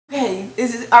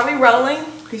Are we rolling?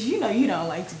 Because you know you don't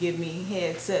like to give me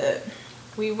heads up.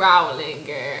 We rolling,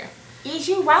 girl. Is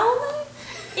you rolling?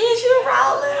 Is you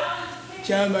rolling?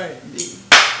 Jamie.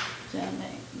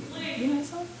 You know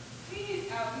something?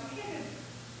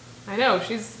 I know,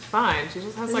 she's fine. She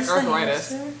just has like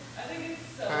arthritis.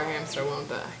 Our hamster won't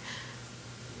die.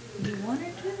 You want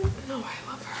her to? No, I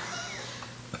love her.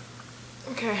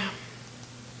 Okay.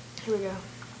 Here we go.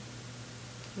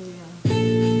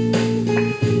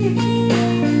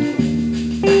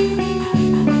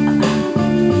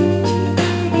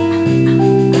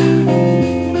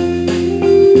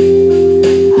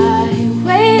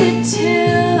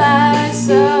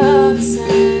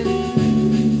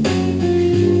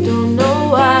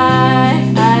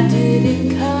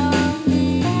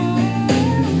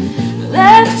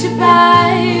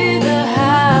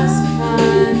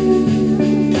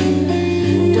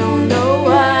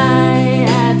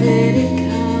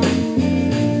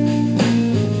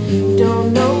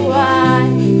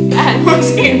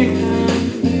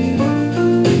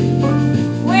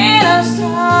 When I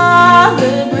saw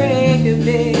the break of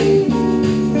day,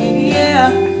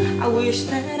 yeah, I wish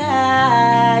that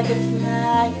I could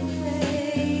fly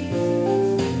away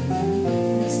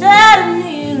instead of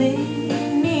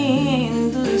kneeling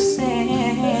into the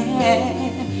sand,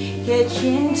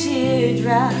 catching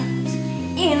teardrops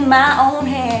in my own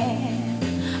hand.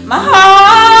 My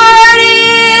heart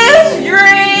is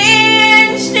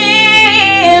drenched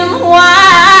in wine,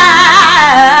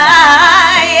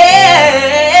 yeah.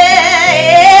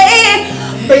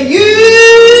 But you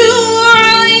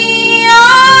are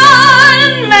on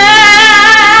my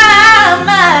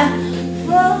mind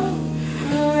forever.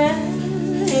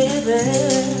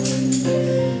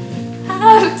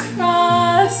 Out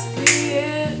across the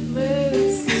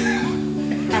endless,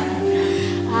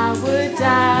 I would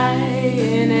die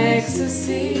in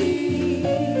ecstasy,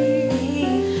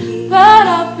 but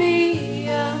I'll be a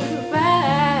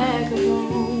bag of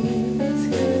bones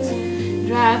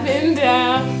driving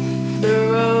down the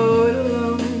road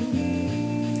alone.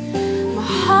 My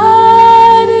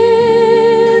heart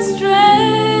is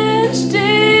drenched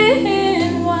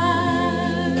in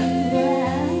wine,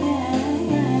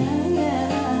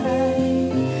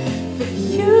 but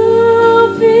you'll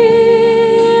be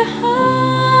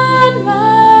on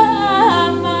my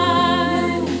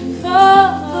mind forever.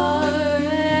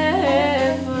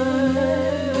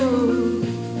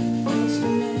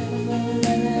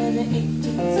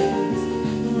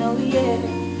 No, yeah,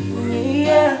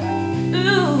 yeah,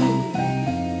 ooh,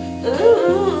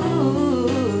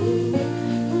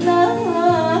 love,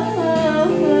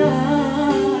 yeah,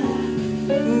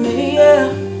 yeah.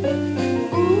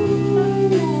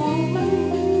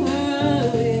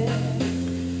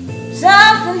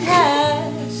 Something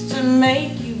has to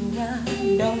make you run,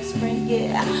 don't sprint,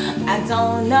 yeah. I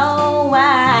don't know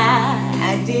why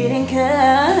I didn't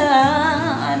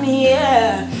come,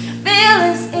 yeah.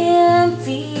 Feelings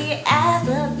empty as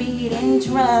a beating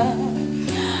drum.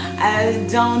 I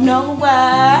don't know why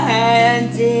I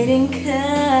didn't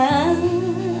come.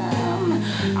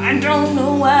 I don't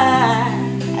know why